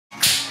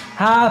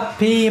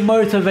Happy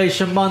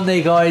Motivation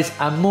Monday, guys,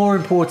 and more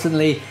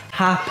importantly,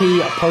 happy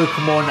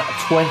Pokemon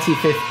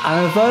 25th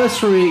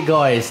anniversary,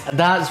 guys.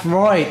 That's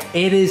right,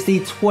 it is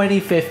the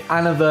 25th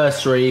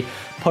anniversary.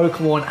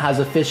 Pokemon has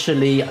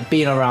officially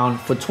been around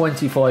for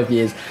 25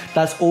 years.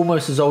 That's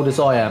almost as old as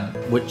I am,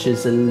 which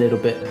is a little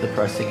bit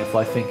depressing if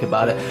I think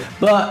about it.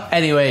 But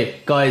anyway,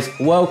 guys,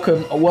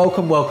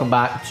 welcome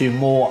back to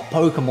more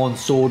Pokemon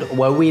Sword,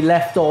 where we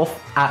left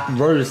off at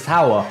Rose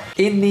Tower.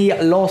 In the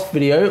last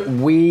video,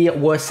 we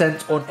were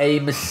sent on a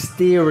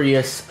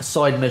mysterious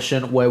side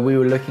mission where we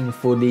were looking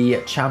for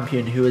the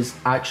champion who has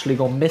actually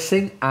gone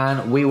missing,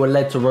 and we were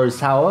led to Rose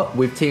Tower.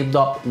 We've teamed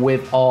up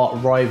with our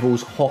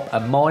rivals Hop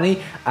and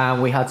Marnie, and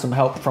we had some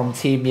help from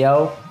Team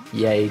Yell.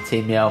 Yay,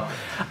 Team Yell.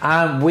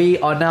 And we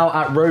are now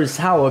at Rose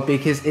Tower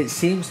because it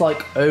seems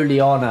like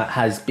Oleana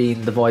has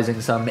been devising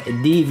some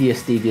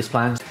devious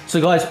plans. So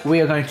guys,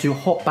 we are going to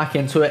hop back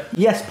into it,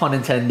 yes, pun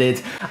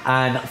intended,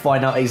 and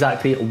find out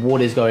exactly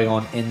what is going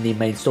on in the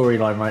main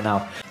storyline right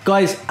now.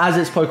 Guys, as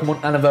it's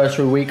Pokemon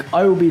Anniversary Week,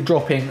 I will be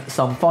dropping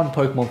some fun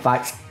Pokemon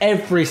facts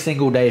every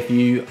single day for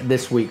you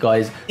this week,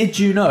 guys. Did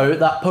you know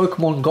that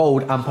Pokemon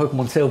Gold and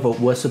Pokemon Silver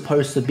were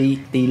supposed to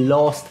be the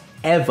last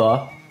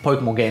ever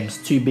Pokemon games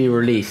to be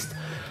released?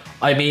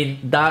 I mean,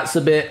 that's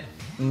a bit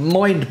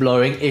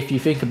mind-blowing if you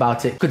think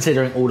about it,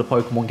 considering all the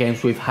Pokemon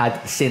games we've had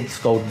since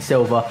Gold and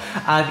Silver.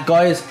 And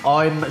guys,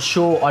 I'm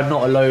sure I'm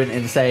not alone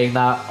in saying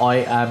that. I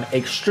am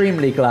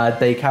extremely glad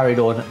they carried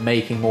on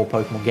making more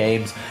Pokemon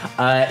games,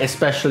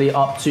 especially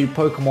up to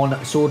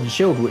Pokemon Sword and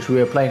Shield, which we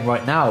are playing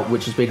right now,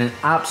 which has been an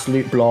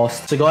absolute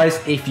blast. So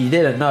guys, if you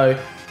didn't know,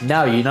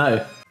 now you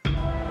know.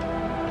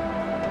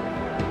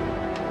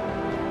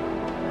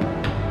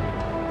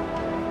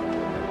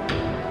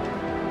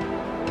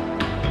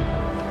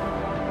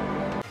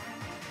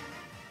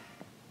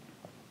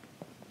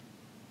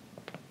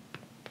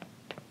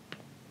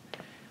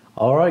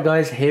 Alright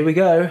guys, here we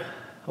go.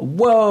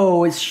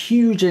 Whoa, it's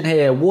huge in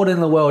here. What in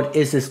the world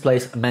is this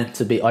place meant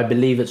to be? I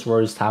believe it's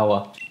Rose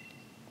Tower.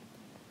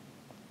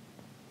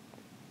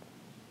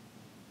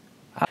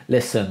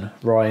 Listen,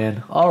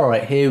 Ryan.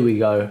 Alright, here we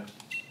go.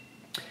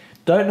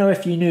 Don't know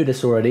if you knew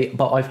this already,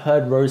 but I've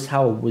heard Rose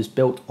Tower was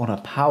built on a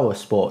power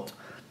spot.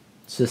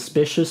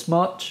 Suspicious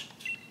much?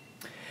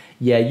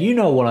 Yeah, you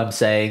know what I'm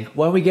saying.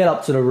 When we get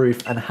up to the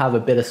roof and have a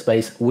bit of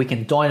space, we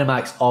can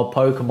Dynamax our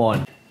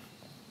Pokemon.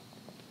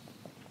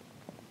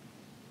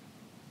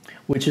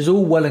 Which is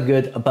all well and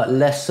good, but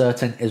less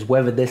certain is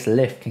whether this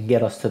lift can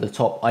get us to the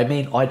top. I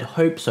mean, I'd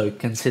hope so,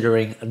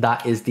 considering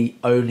that is the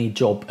only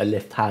job a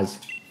lift has.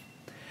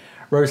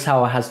 Rose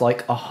Tower has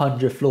like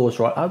 100 floors,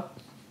 right?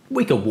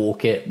 We could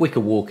walk it. We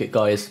could walk it,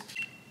 guys.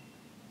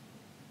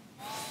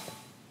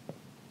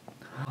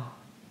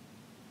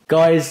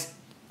 Guys,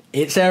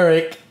 it's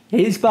Eric.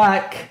 He's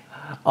back.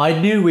 I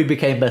knew we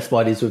became best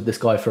buddies with this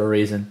guy for a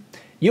reason.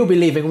 You'll be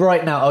leaving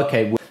right now.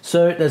 Okay,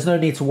 so there's no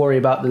need to worry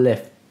about the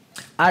lift.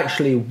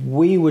 Actually,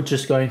 we were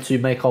just going to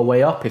make our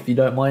way up, if you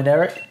don't mind,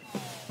 Eric.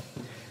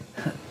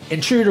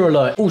 Intruder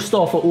alert. All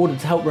staff are ordered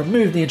to help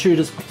remove the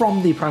intruders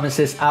from the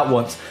premises at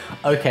once.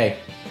 Okay,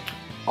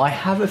 I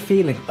have a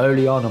feeling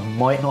Oleana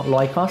might not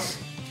like us.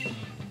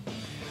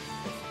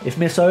 If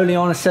Miss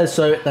Oleana says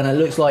so, then it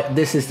looks like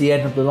this is the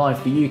end of the line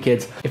for you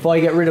kids. If I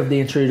get rid of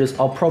the intruders,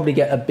 I'll probably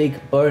get a big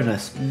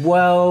bonus.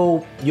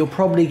 Well, you'll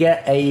probably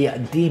get a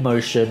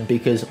demotion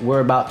because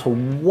we're about to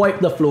wipe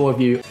the floor with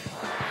you.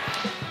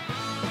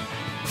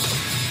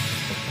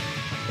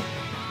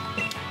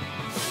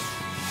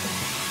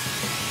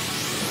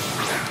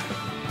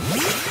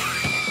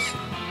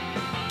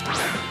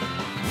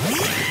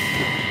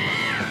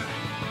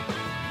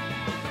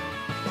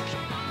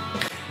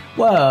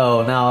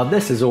 Well, now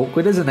this is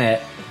awkward, isn't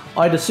it?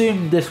 I'd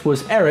assumed this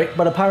was Eric,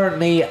 but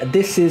apparently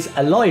this is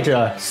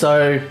Elijah,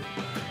 so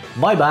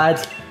my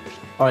bad.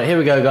 Alright, here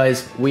we go,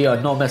 guys. We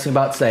are not messing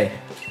about today.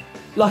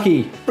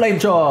 Lucky, flame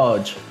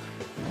charge.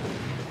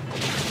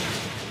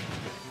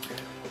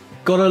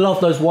 Gotta love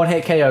those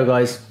one-hit KO,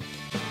 guys.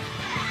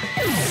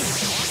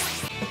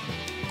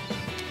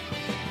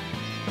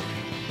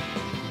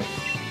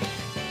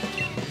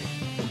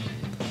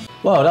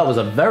 Well, that was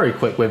a very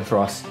quick win for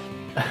us.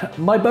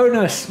 My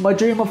bonus! My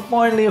dream of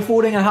finally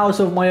affording a house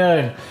of my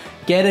own.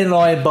 Get in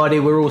line, buddy.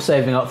 We're all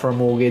saving up for a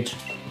mortgage.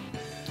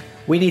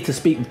 We need to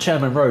speak with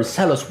Chairman Rose.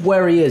 Tell us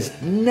where he is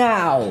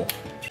now.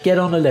 Get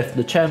on the lift.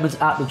 The chairman's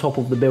at the top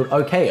of the building.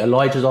 Okay,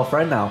 Elijah's our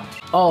friend now.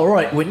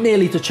 Alright, we're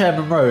nearly to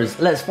Chairman Rose.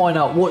 Let's find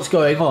out what's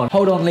going on.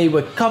 Hold on, Lee.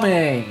 We're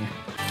coming.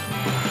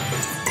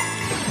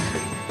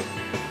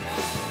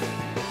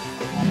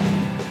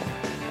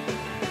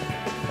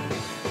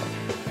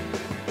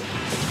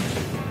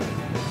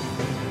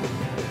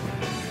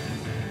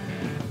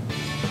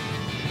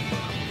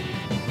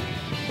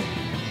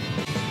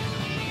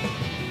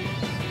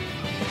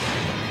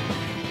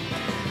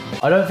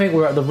 I don't think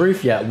we're at the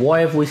roof yet.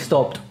 Why have we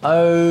stopped?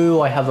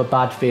 Oh, I have a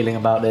bad feeling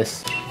about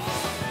this.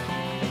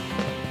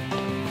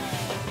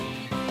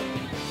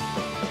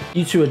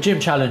 You two are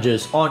gym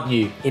challengers, aren't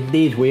you?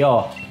 Indeed we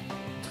are.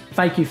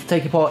 Thank you for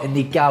taking part in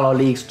the Gala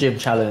League's Gym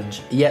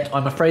Challenge. Yet,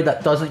 I'm afraid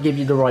that doesn't give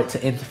you the right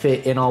to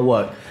interfere in our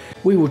work.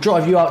 We will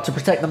drive you out to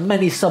protect the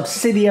many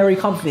subsidiary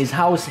companies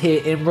housed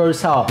here in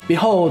Rose Tower.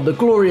 Behold, the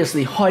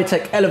gloriously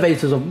high-tech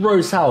elevators of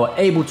Rose Tower,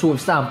 able to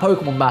withstand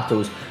Pokemon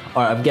battles.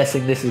 Alright, I'm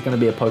guessing this is going to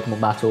be a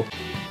Pokemon battle.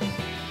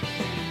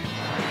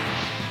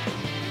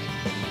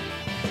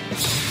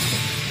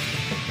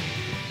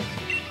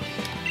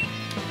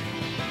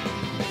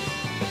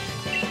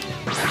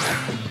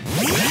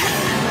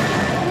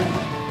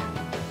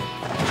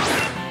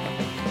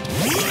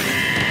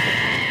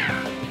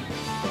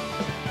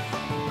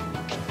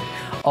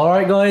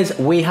 Alright guys,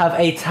 we have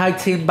a tag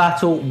team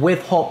battle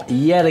with Hop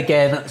yet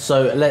again,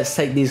 so let's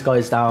take these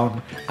guys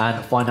down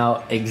and find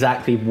out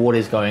exactly what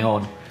is going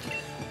on.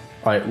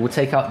 Alright, we'll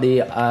take out the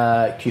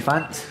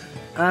Qfant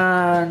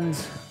and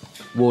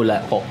we'll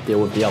let Hop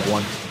deal with the other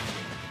one.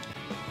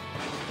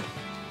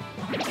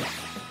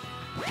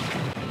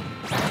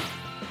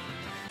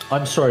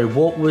 I'm sorry,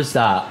 what was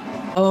that?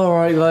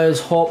 Alright guys,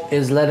 Hop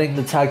is letting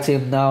the tag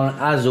team down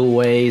as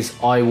always.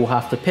 I will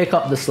have to pick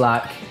up the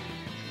slack.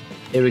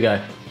 Here we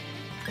go.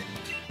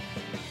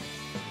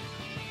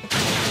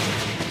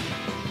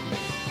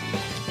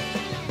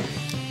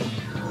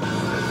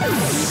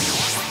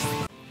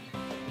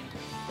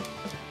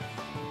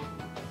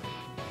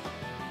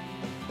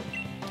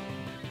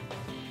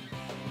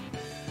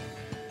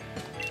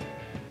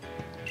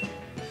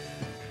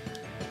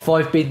 If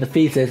I've been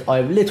defeated, I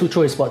have little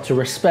choice but to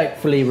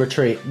respectfully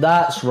retreat.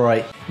 That's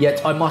right.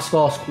 Yet I must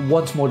ask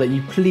once more that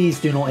you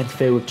please do not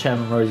interfere with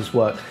Chairman Rose's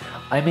work.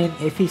 I mean,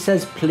 if he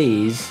says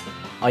please,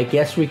 I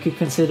guess we could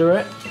consider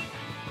it.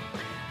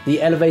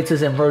 The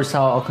elevators in Rose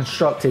Tower are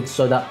constructed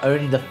so that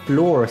only the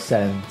floor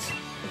ascends.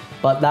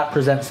 But that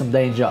presents some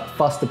danger,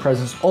 thus the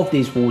presence of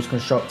these walls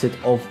constructed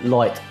of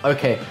light.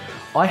 Okay,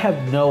 I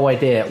have no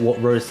idea what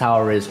Rose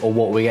Tower is or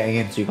what we're getting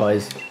into,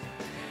 guys.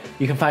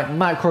 You can thank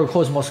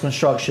Macrocosmos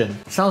Construction.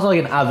 Sounds like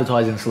an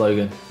advertising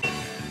slogan.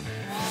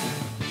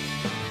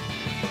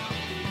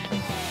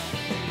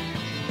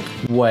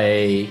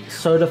 Wait,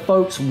 so the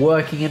folks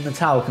working in the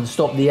tower can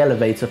stop the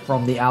elevator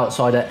from the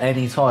outside at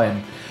any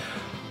time.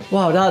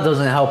 Wow, that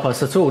doesn't help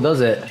us at all, does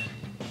it?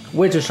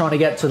 We're just trying to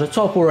get to the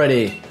top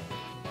already.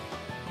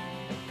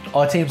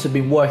 Our teams have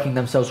been working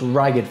themselves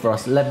ragged for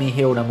us. Let me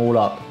heal them all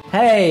up.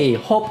 Hey,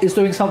 Hop is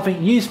doing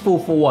something useful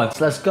for once.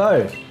 Let's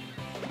go.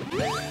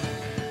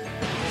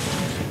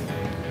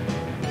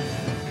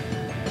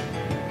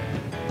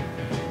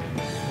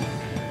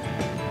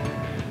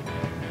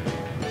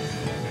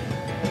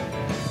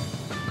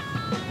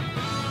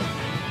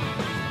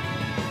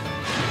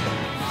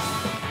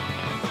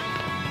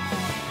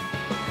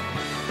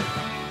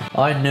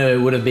 I knew it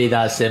wouldn't be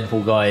that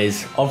simple,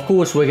 guys. Of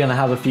course, we're going to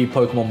have a few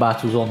Pokemon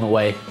battles on the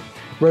way.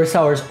 Rose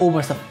Tower is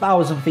almost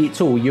 1,000 feet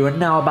tall. You are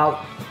now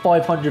about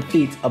 500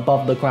 feet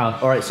above the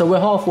ground. Alright, so we're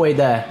halfway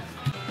there.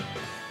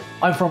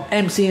 I'm from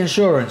MC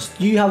Insurance.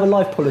 Do you have a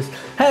life policy?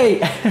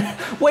 Hey,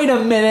 wait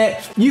a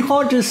minute. You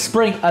can't just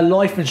spring a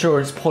life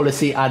insurance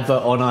policy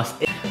advert on us.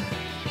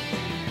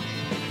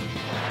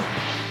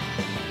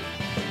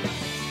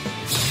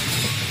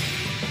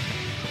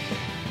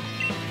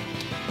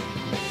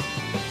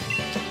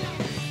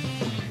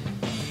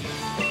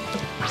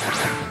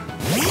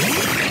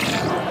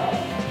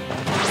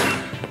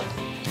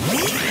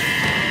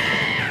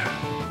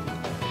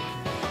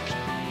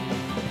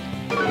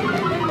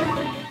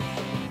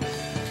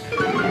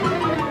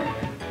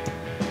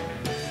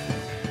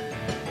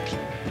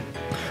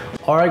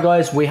 Alright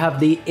guys, we have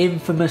the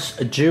infamous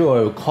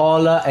duo,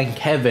 Carla and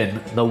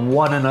Kevin, the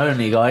one and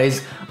only,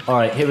 guys.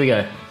 Alright, here we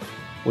go.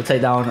 We'll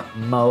take down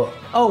Mo.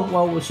 Oh,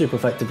 well, we're super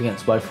effective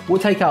against both.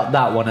 We'll take out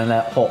that one and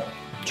let Hop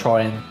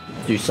try and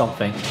do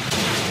something.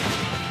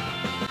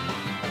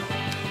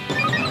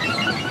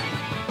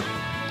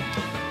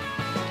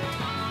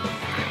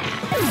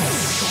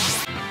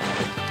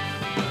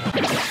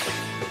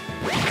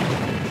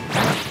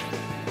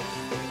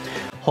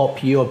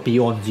 Hop, you are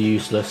beyond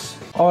useless.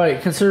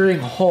 Alright, considering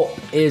Hop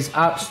is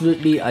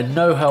absolutely a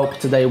no help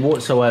today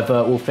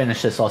whatsoever, we'll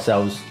finish this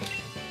ourselves.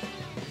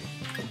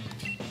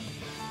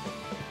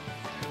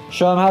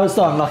 Show him how it's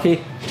done,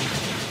 Lucky.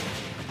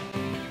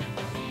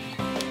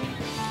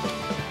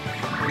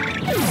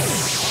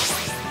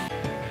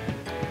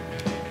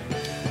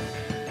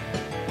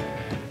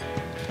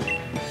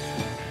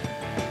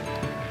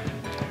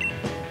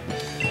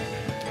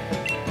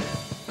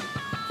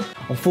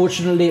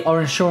 Unfortunately,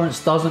 our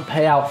insurance doesn't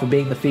pay out for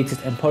being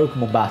defeated in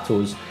Pokemon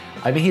battles.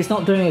 I mean, he's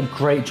not doing a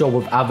great job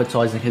of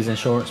advertising his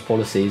insurance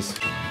policies.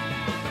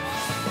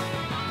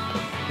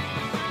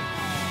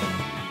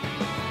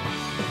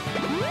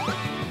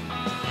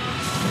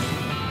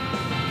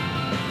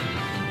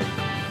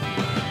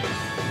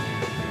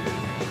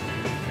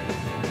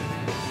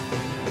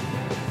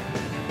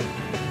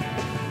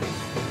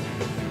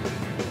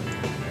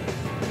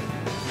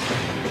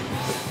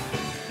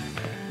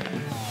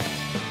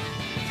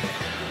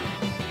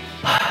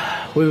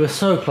 We were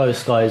so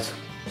close, guys.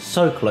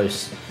 So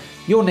close.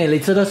 You're nearly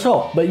to the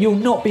top, but you'll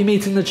not be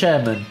meeting the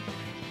chairman.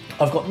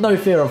 I've got no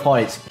fear of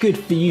heights. Good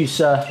for you,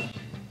 sir.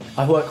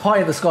 I work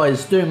high in the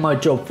skies doing my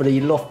job for the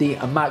lofty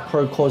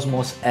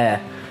macrocosmos air.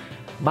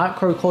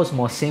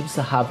 Macrocosmos seems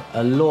to have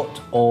a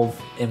lot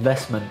of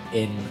investment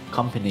in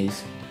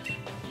companies.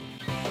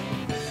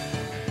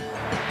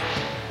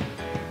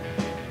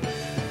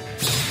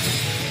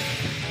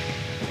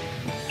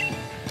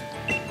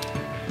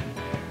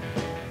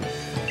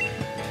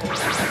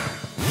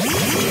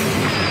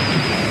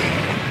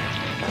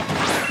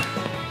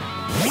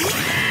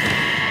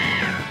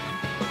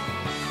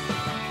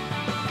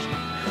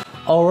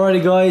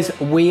 Alrighty guys,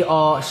 we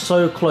are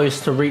so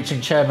close to reaching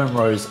Chairman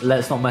Rose.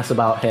 Let's not mess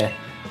about here.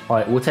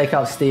 Alright, we'll take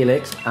out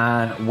Steelix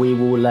and we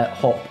will let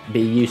Hop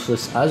be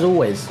useless as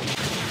always.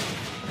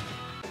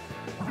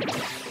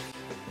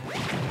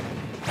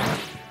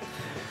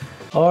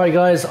 Alright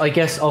guys, I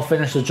guess I'll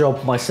finish the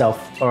job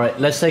myself. Alright,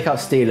 let's take out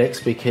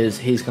Steelix because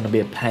he's going to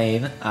be a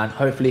pain and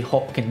hopefully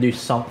Hop can do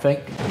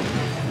something.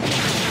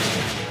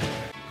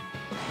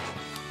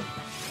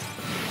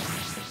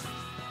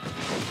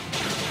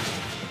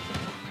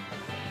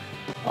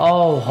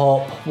 Oh,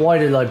 Hop, why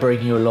did I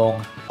bring you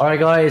along?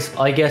 Alright guys,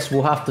 I guess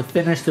we'll have to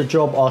finish the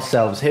job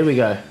ourselves. Here we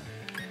go.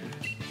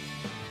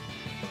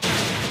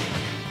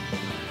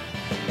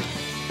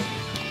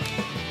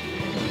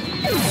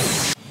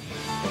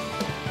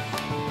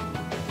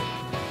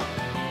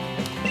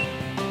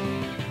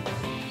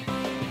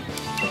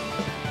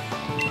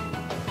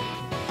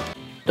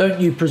 Don't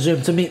you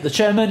presume to meet the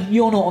chairman?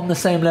 You're not on the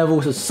same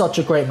level as such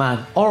a great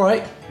man.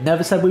 Alright,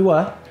 never said we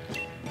were.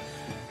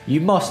 You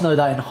must know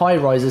that in high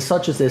rises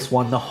such as this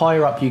one, the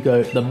higher up you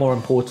go, the more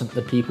important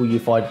the people you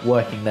find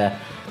working there.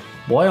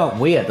 Why aren't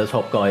we at the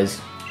top, guys?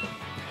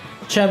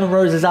 Chairman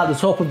Rose is at the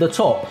top of the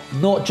top,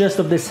 not just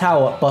of this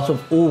tower, but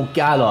of all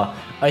Galar.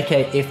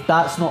 Okay, if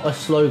that's not a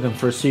slogan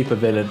for a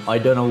supervillain, I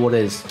don't know what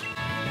is.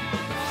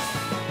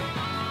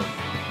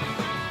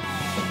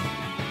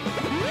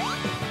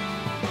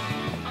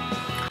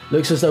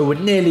 Looks as though we're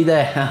nearly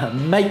there.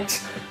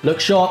 Mate, look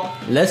sharp,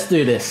 let's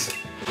do this.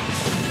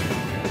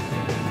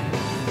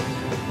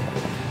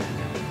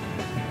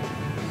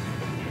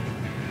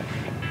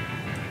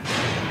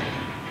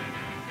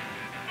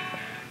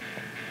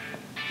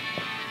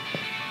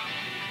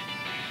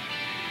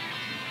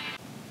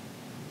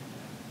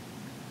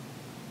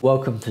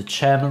 Welcome to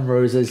Chairman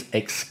Rose's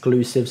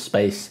exclusive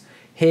space.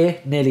 Here,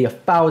 nearly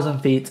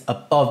 1,000 feet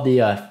above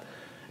the earth.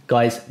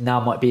 Guys, now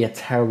might be a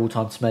terrible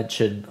time to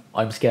mention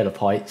I'm scared of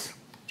heights.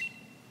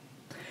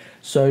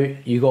 So,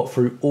 you got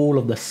through all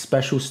of the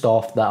special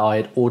staff that I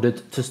had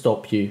ordered to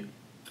stop you.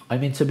 I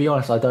mean, to be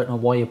honest, I don't know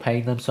why you're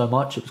paying them so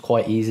much. It was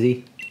quite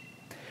easy.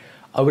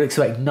 I would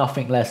expect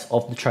nothing less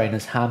of the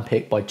trainers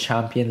handpicked by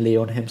Champion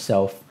Leon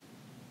himself.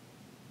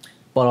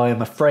 But I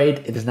am afraid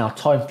it is now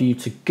time for you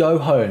to go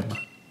home.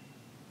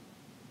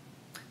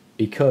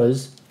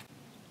 Because ...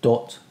 I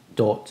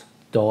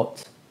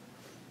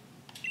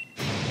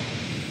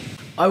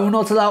will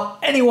not allow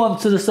anyone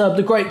to disturb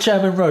the great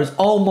Chairman Rose.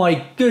 Oh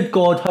my good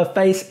God, her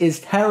face is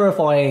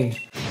terrifying.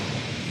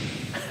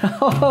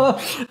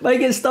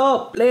 Make it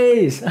stop,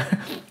 please.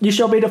 You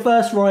shall be the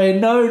first, Ryan.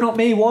 No, not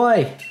me.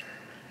 Why?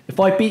 If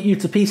I beat you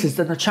to pieces,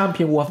 then the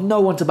champion will have no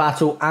one to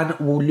battle and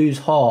will lose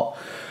heart.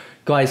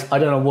 Guys, I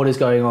don't know what is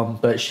going on,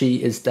 but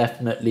she is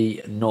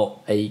definitely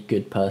not a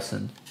good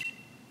person.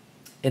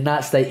 In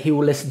that state, he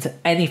will listen to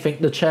anything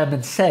the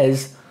chairman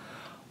says.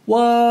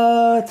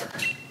 What?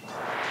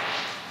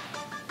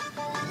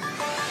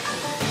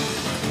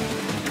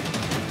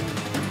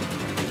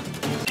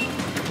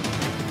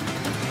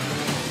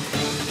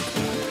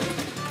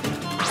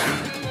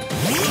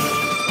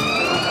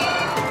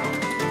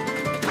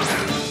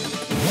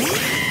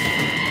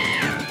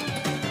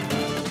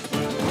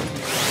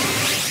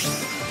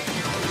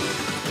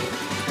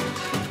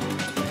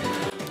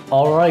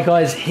 Alright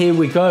guys, here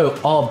we go.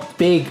 Our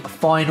big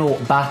final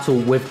battle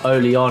with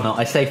Oleana.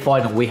 I say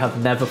final, we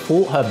have never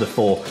fought her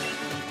before.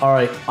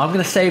 Alright, I'm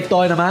going to save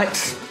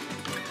Dynamax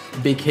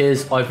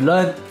because I've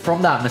learned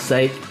from that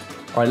mistake.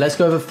 Alright, let's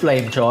go with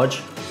Flame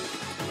Charge.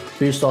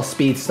 Boost our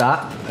speed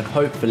stat and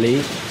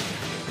hopefully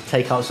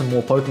take out some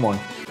more Pokemon.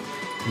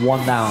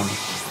 One down.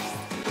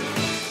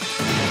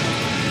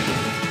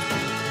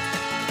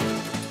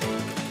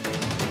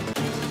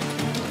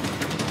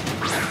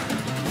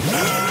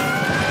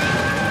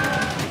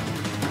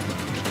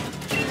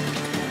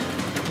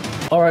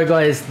 Alright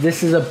guys,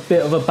 this is a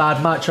bit of a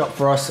bad matchup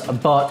for us,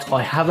 but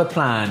I have a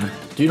plan.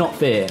 Do not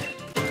fear.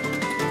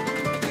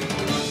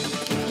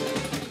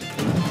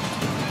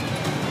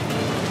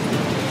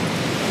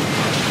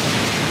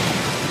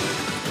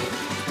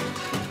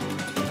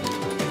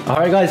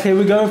 Alright guys, here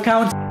we go with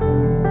count.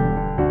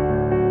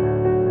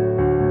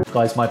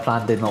 Guys, my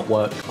plan did not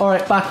work.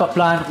 Alright, backup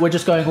plan. We're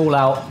just going all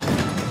out.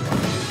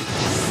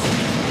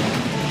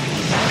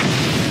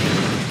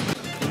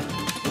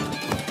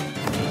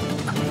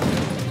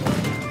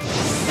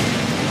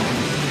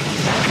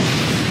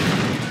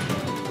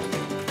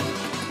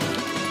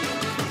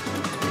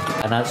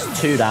 And that's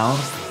 2 down.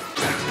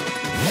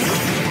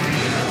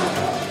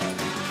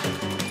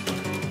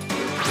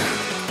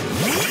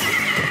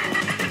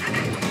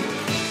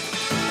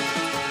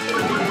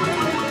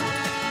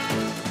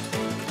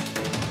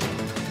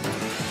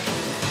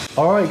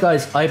 Alright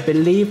guys, I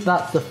believe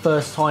that's the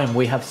first time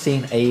we have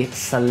seen a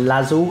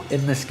Salazzle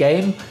in this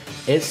game.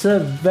 It's a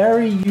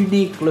very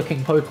unique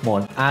looking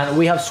Pokemon, and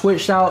we have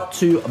switched out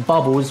to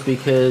Bubbles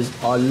because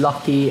our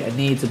Lucky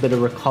needs a bit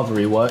of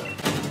recovery work.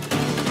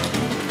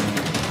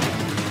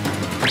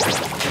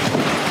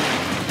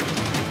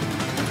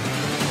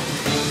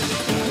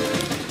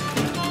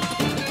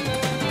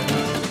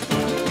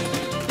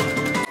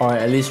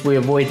 Alright, at least we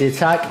avoid the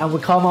attack and we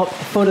come up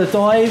for the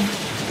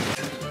dive.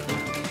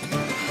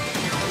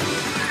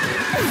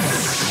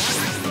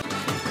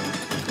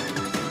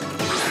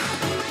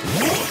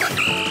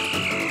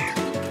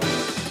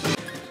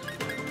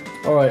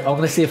 Alright, I'm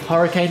going to see if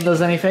Hurricane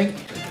does anything.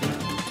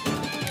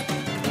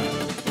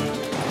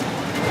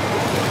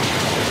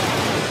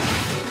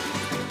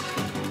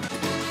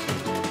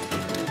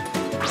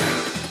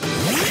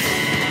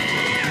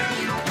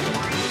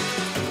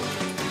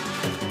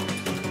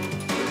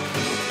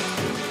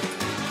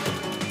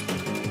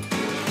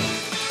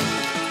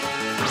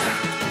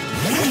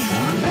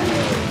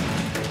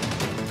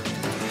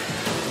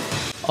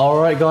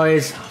 Alright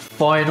guys,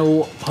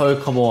 final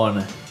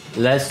Pokemon.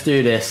 Let's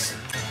do this.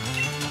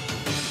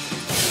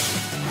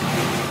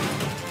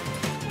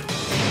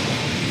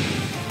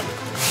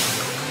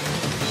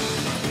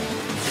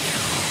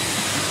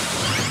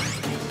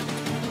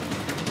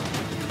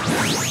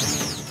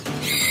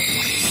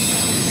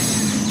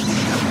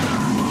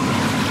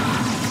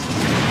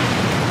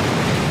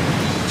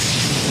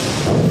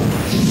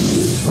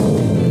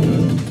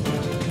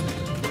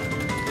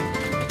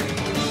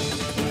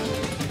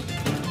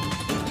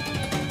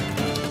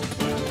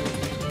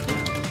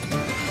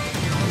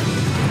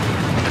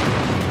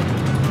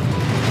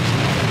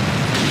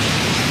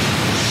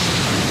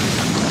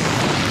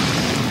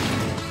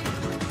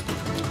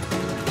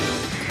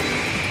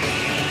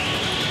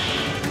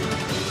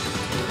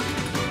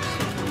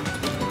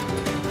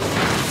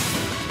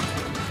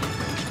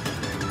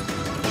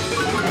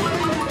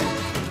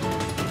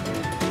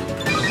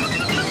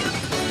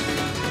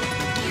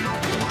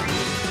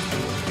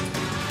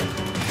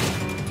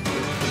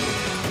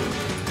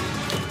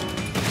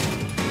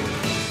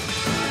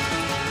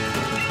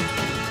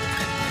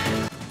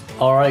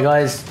 Alright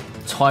guys,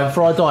 time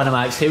for our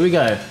Dynamax, here we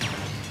go.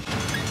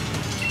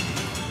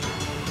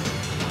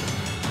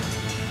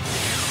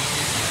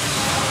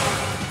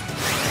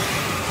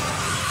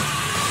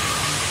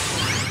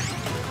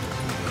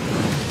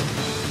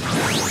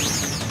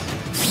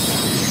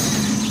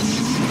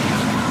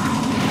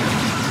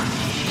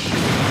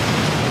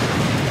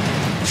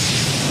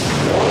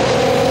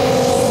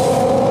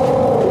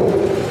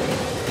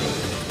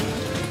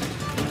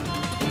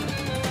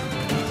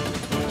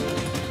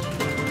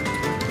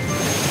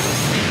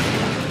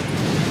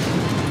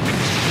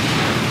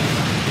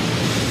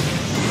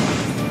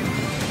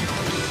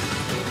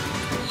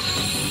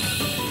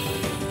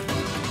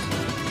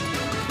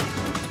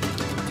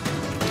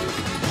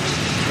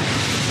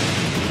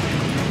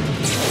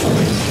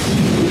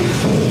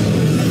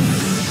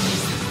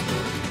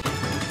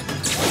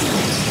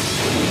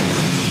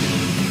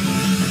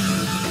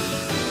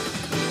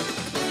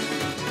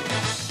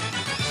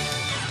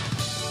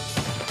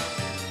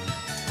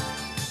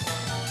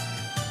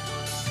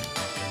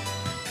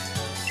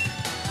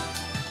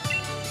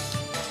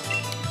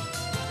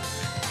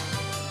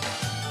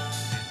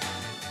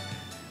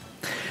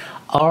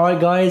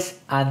 Alright guys,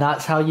 and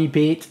that's how you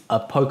beat a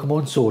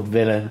Pokemon Sword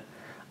villain.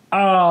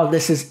 Ah,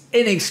 this is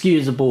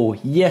inexcusable.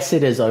 Yes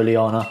it is,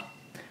 Oleana.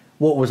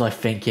 What was I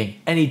thinking?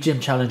 Any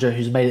gym challenger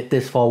who's made it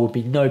this far would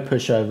be no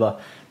pushover.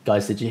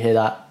 Guys, did you hear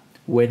that?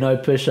 We're no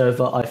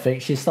pushover. I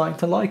think she's starting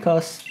to like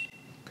us.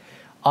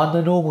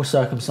 Under normal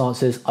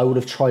circumstances, I would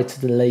have tried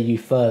to delay you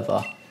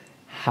further.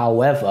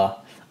 However,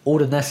 all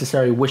the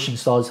necessary wishing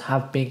stars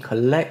have been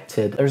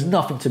collected. There's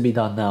nothing to be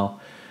done now.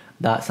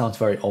 That sounds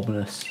very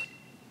ominous.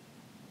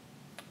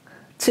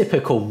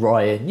 Typical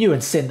Ryan, you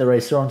and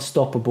Cinderace are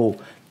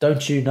unstoppable.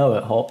 Don't you know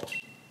it, Hop?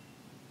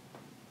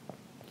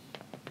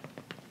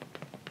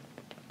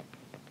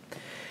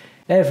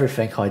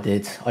 Everything I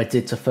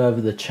did to further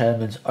the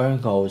chairman's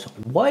own goals.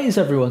 Why is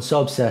everyone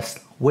so obsessed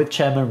with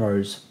Chairman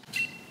Rose?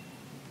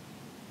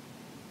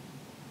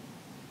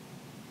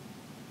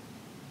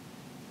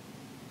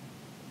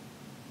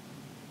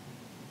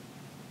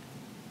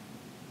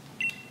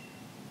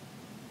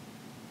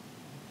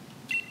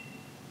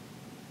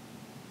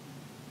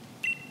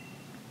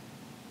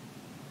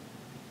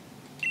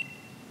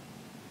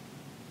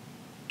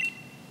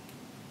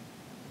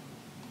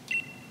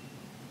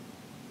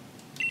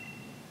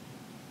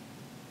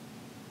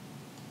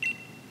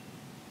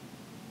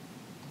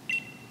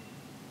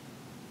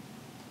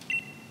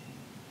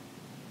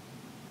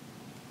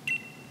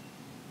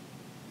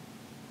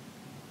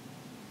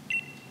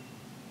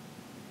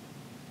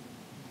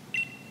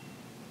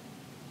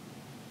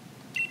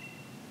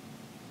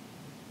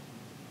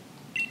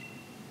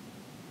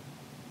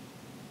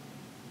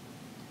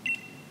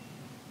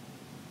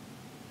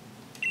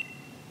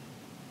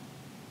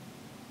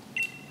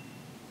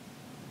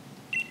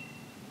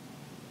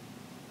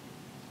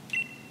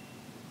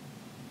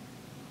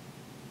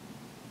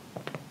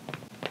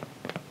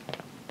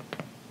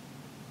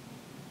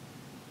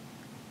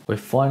 We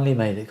finally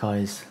made it,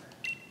 guys.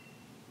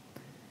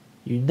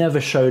 You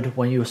never showed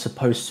when you were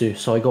supposed to,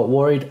 so I got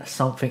worried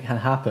something had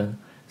happened.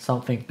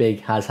 Something big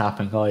has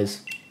happened,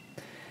 guys.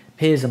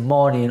 Piers and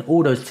Marnie and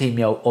all those Team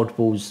Yell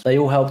oddballs, they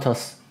all helped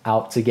us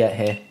out to get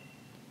here.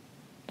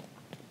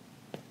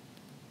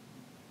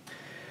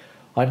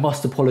 I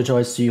must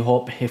apologise to you,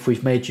 Hop, if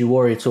we've made you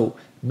worry at all.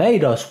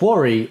 Made us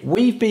worry?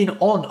 We've been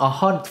on a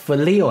hunt for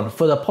Leon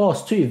for the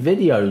past 2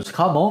 videos.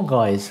 Come on,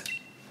 guys.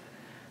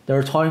 There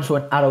are times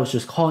when adults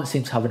just can't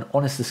seem to have an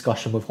honest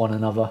discussion with one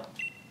another.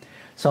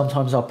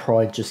 Sometimes our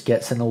pride just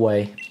gets in the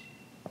way.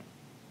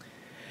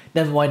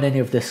 Never mind any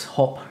of this,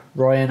 Hop,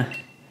 Ryan.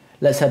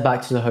 Let's head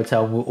back to the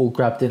hotel and we'll all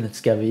grab dinner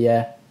together,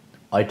 yeah?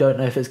 I don't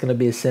know if it's going to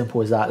be as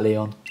simple as that,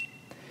 Leon.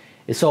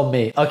 It's on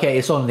me. Okay,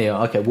 it's on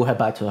Leon. Okay, we'll head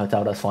back to the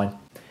hotel, that's fine.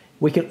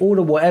 We can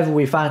order whatever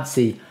we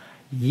fancy.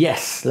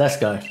 Yes, let's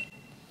go.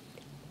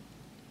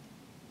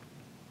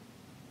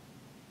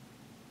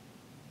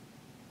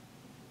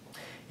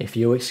 If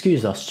you'll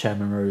excuse us,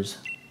 Chairman Rose.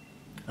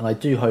 And I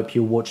do hope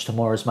you'll watch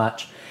tomorrow's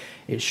match.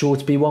 It's sure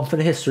to be one for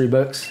the history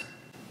books.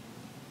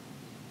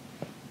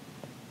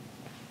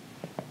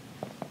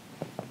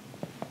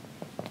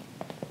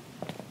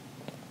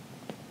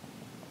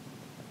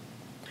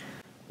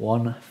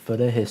 One for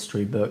the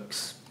history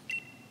books.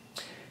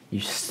 You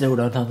still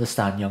don't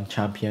understand, young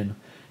champion.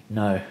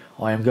 No,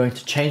 I am going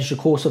to change the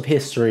course of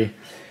history.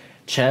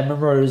 Chairman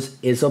Rose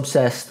is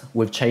obsessed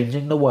with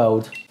changing the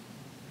world.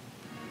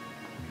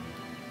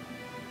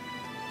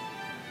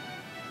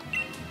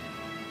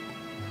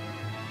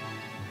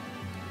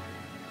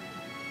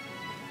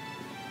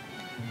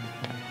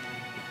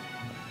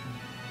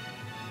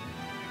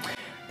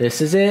 This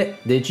is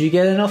it. Did you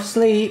get enough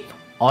sleep?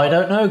 I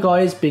don't know,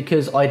 guys,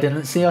 because I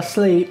didn't see us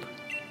sleep.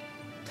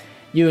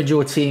 You and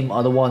your team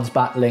are the ones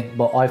battling,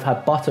 but I've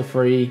had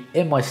butterfree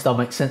in my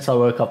stomach since I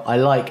woke up. I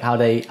like how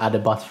they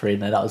added butterfree in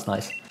there. That was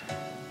nice.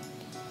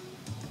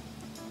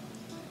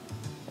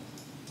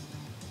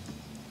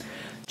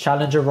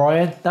 Challenger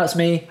Ryan, that's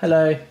me.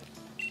 Hello.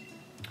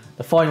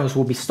 The finals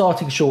will be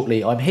starting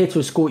shortly. I'm here to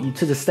escort you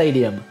to the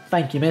stadium.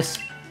 Thank you, miss.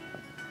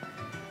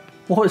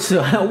 What's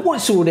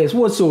all this?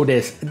 What's all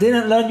this?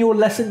 Didn't learn your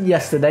lesson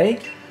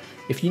yesterday?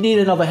 If you need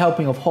another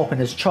helping of Hop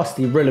and his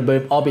trusty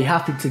Rillaboom, I'll be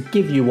happy to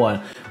give you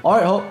one.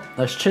 Alright, Hop,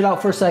 let's chill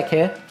out for a sec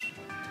here.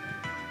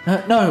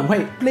 No,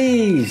 wait,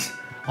 please.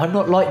 I'm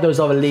not like those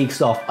other league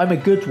staff. I'm a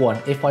good one,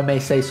 if I may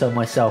say so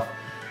myself.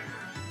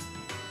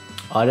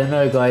 I don't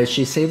know, guys.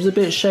 She seems a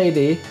bit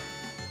shady,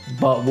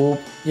 but we'll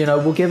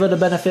give her the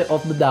benefit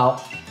of the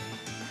doubt.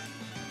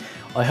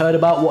 I heard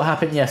about what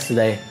happened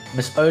yesterday.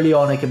 Miss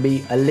Oleana can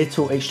be a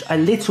little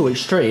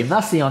extreme.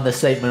 That's the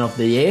understatement of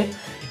the year.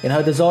 In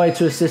her desire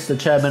to assist the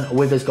chairman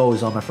with his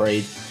goals, I'm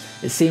afraid.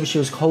 It seems she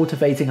was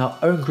cultivating her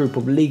own group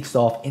of league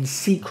staff in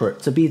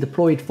secret to be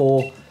deployed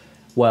for,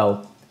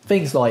 well,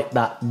 things like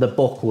that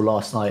debacle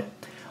last night.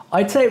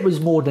 I'd say it was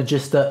more than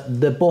just a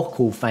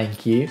debacle,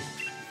 thank you.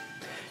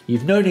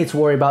 You've no need to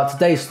worry about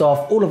today's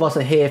staff. All of us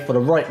are here for the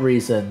right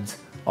reasons.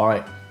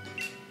 Alright.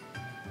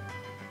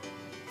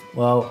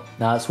 Well,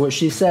 that's what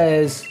she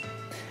says.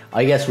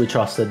 I guess we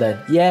trust her then.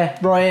 Yeah,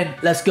 Ryan,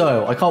 let's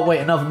go. I can't wait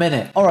another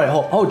minute. Alright,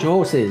 hold your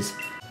horses.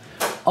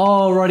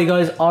 Alrighty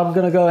guys, I'm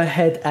going to go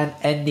ahead and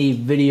end the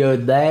video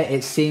there.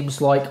 It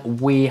seems like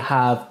we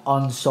have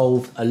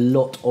unsolved a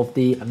lot of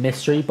the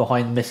mystery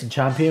behind the missing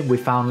champion. We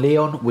found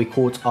Leon, we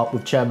caught up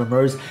with Chairman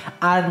Rose,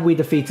 and we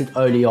defeated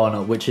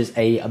Oleana, which is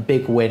a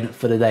big win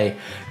for the day.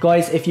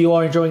 Guys, if you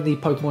are enjoying the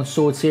Pokemon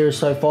Sword series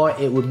so far,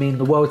 it would mean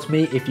the world to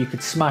me if you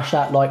could smash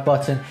that like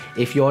button.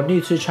 If you are new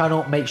to the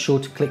channel, make sure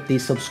to click the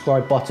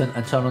subscribe button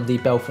and turn on the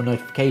bell for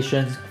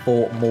notifications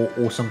for more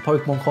awesome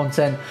Pokemon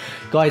content.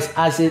 Guys,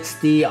 as it's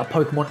the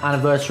Pokemon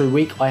anniversary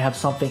week, I have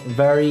something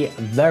very,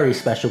 very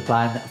special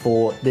planned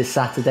for this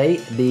Saturday,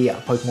 the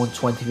Pokemon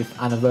 25th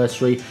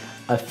anniversary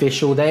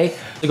official day.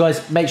 So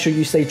guys, make sure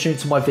you stay tuned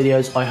to my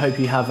videos. I hope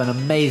you have an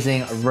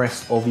amazing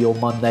rest of your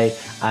Monday,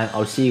 and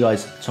I'll see you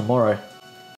guys tomorrow.